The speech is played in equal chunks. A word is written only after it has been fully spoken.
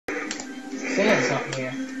seeing something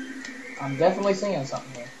here. I'm definitely seeing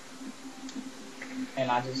something here.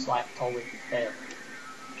 And I just like totally failed.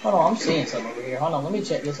 Hold on, I'm seeing something over here. Hold on, let me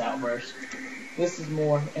check this out first. This is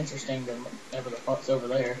more interesting than whatever the fuck's over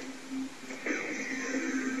there.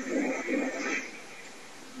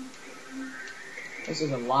 This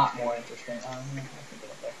is a lot more interesting. I can get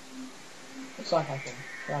up there. Looks like I can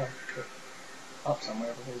try to get up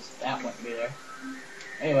somewhere because that wouldn't be there.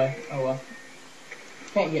 Anyway, oh well.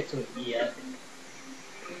 Can't get to it yet.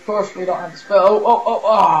 Of course, we don't have to spell.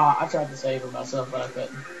 I tried to save for myself, but I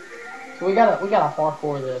couldn't. So we gotta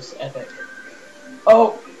parkour this epic.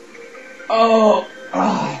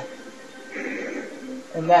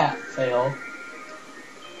 And that failed.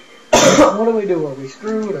 What do we do? Are we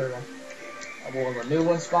screwed, or will a new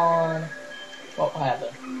one spawn? What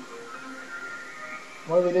happened?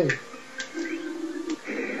 What do we do?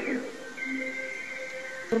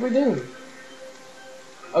 What do we do?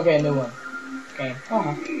 Okay, a new one. Okay.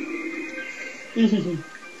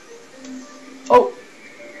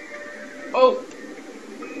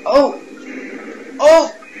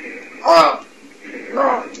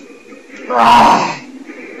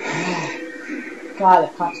 God,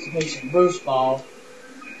 that constipation. Boost ball.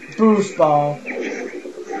 Boost ball.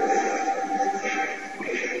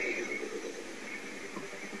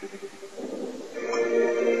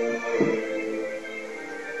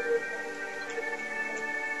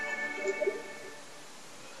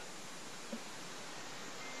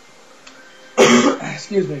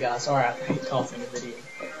 Excuse me, guys. Sorry, I hate coughing in the video.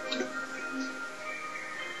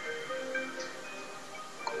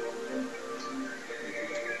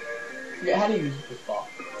 Yeah, how do you use this ball?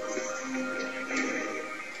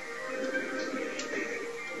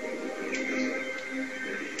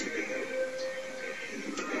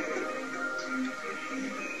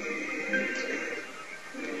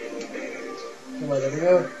 Anyway, there we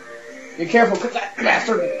go. Be careful, cause that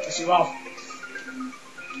bastard will piss you off.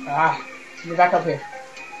 Get back up here.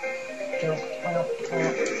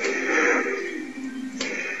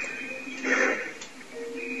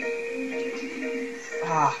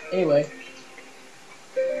 Anyway.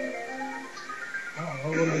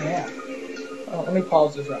 What do we have? Let me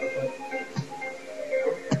pause this right quick.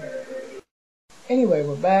 Anyway,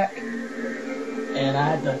 we're back. And I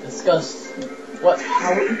had to discuss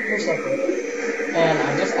how we eat for supper. And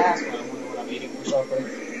I just asked my woman what I'm eating for supper.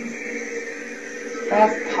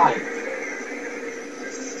 Half pipe.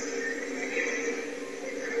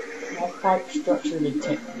 Half pipe structurally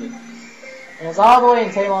technically. And it's all the way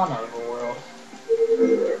in Talon Overworld.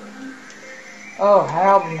 Oh,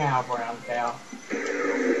 how now, brown cow.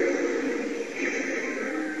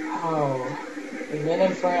 Oh, the men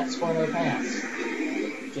in France wear no pants.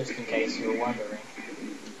 Just in case you were wondering.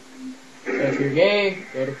 So if you're gay,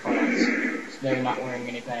 go to France. So they're not wearing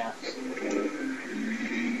any pants.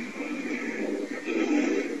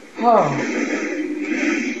 Oh,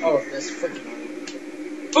 this freaking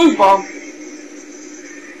foosball.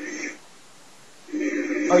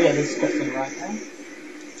 Oh yeah, this is definitely right now.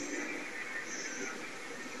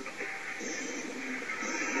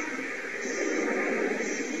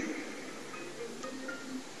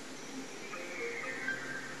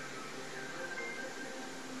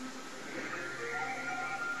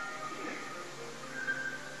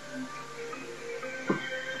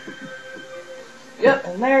 Yep,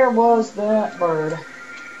 and there was that bird.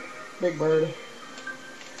 Big bird.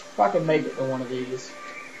 If I could make it to one of these.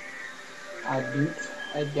 I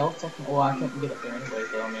don't think. Well, I couldn't get up there anyway,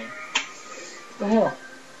 though. I mean, what the hell?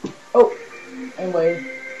 Oh, anyway,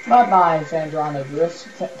 bye-bye, Pandora Drifts.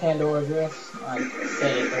 Pandora Drifts. I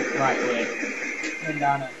said it the right way.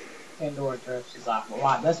 Pandora Drifts is like,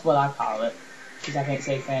 well, that's what I call it. Because I can't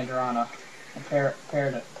say Pandorana.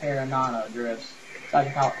 Paranana Drifts. So I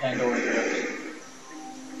can call it Pandora Drifts.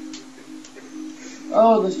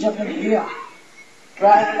 Oh, let's jump in here.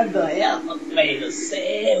 Ride the elevator,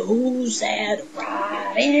 say who's that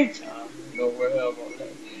riding? Thunder will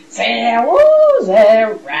say who's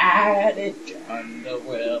that riding? Thunder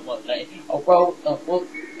will say. I wrote the book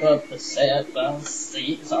of the 7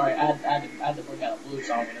 seas. Sorry, I had to bring out a blue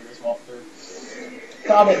song into this walkthrough.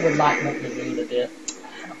 Thought it would lighten up the mood a bit.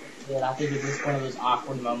 I think it's just one of those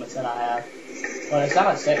awkward moments that I have. But it's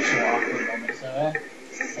not a sexual awkward moment, so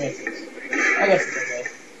I guess it's okay.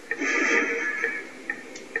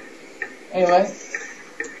 Anyway.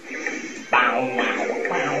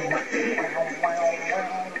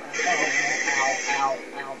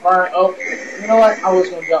 Burn. Oh, you know what? I was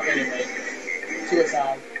gonna jump anyway.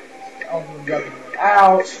 Suicide. I was gonna jump anyway.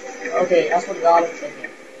 Ouch. Okay, I swear to God, it's okay.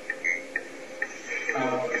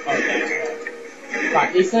 Okay.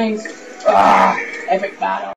 Right, these things. Epic battle.